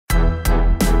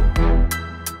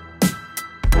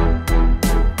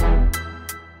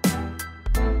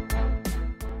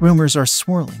Rumors are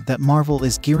swirling that Marvel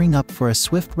is gearing up for a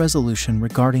swift resolution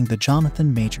regarding the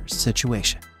Jonathan Majors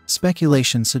situation.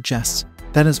 Speculation suggests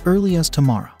that as early as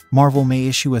tomorrow, Marvel may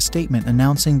issue a statement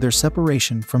announcing their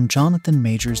separation from Jonathan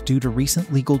Majors due to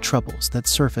recent legal troubles that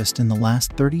surfaced in the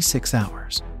last 36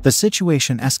 hours. The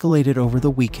situation escalated over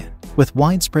the weekend, with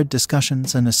widespread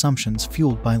discussions and assumptions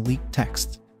fueled by leaked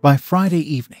texts. By Friday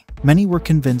evening, many were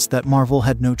convinced that Marvel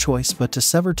had no choice but to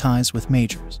sever ties with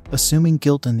Majors, assuming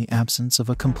guilt in the absence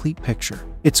of a complete picture.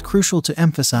 It's crucial to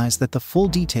emphasize that the full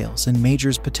details in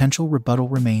Majors' potential rebuttal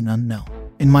remain unknown.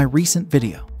 In my recent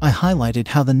video, I highlighted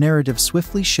how the narrative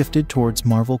swiftly shifted towards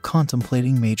Marvel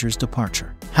contemplating Majors'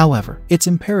 departure. However, it's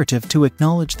imperative to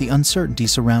acknowledge the uncertainty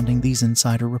surrounding these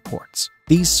insider reports.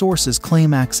 These sources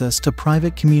claim access to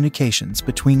private communications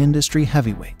between industry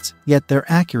heavyweights, yet their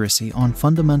accuracy on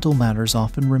fundamental matters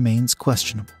often remains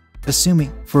questionable.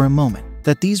 Assuming, for a moment,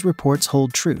 that these reports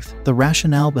hold truth, the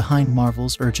rationale behind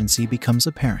Marvel's urgency becomes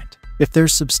apparent. If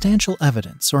there's substantial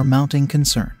evidence or mounting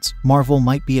concerns, Marvel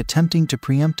might be attempting to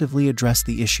preemptively address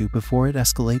the issue before it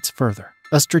escalates further.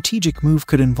 A strategic move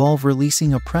could involve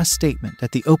releasing a press statement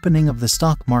at the opening of the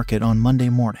stock market on Monday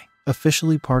morning,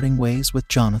 officially parting ways with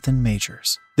Jonathan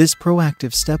Majors. This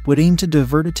proactive step would aim to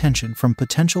divert attention from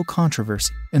potential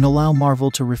controversy and allow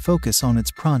Marvel to refocus on its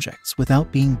projects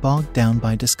without being bogged down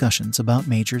by discussions about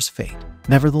Majors' fate.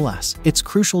 Nevertheless, it's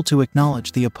crucial to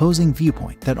acknowledge the opposing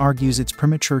viewpoint that argues it's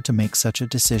premature to make such a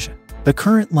decision. The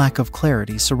current lack of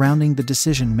clarity surrounding the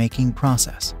decision-making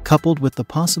process, coupled with the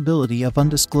possibility of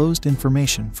undisclosed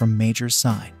information from Majors'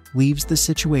 side, leaves the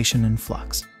situation in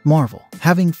flux. Marvel,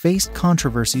 having faced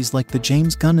controversies like the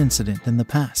James Gunn incident in the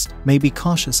past, may be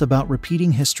cautious about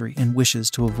repeating history and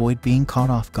wishes to avoid being caught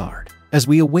off guard. As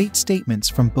we await statements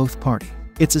from both parties,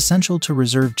 it's essential to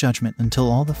reserve judgment until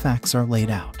all the facts are laid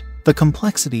out. The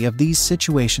complexity of these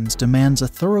situations demands a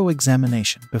thorough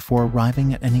examination before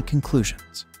arriving at any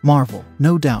conclusions. Marvel,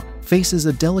 no doubt, faces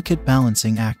a delicate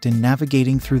balancing act in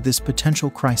navigating through this potential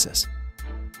crisis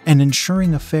and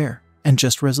ensuring a fair and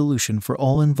just resolution for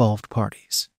all involved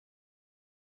parties.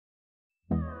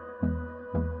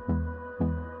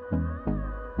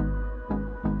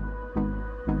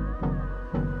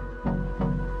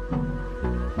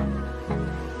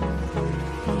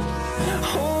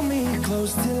 Hold me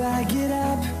close till I get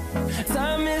up.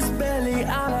 Time is barely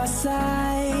on our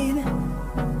side.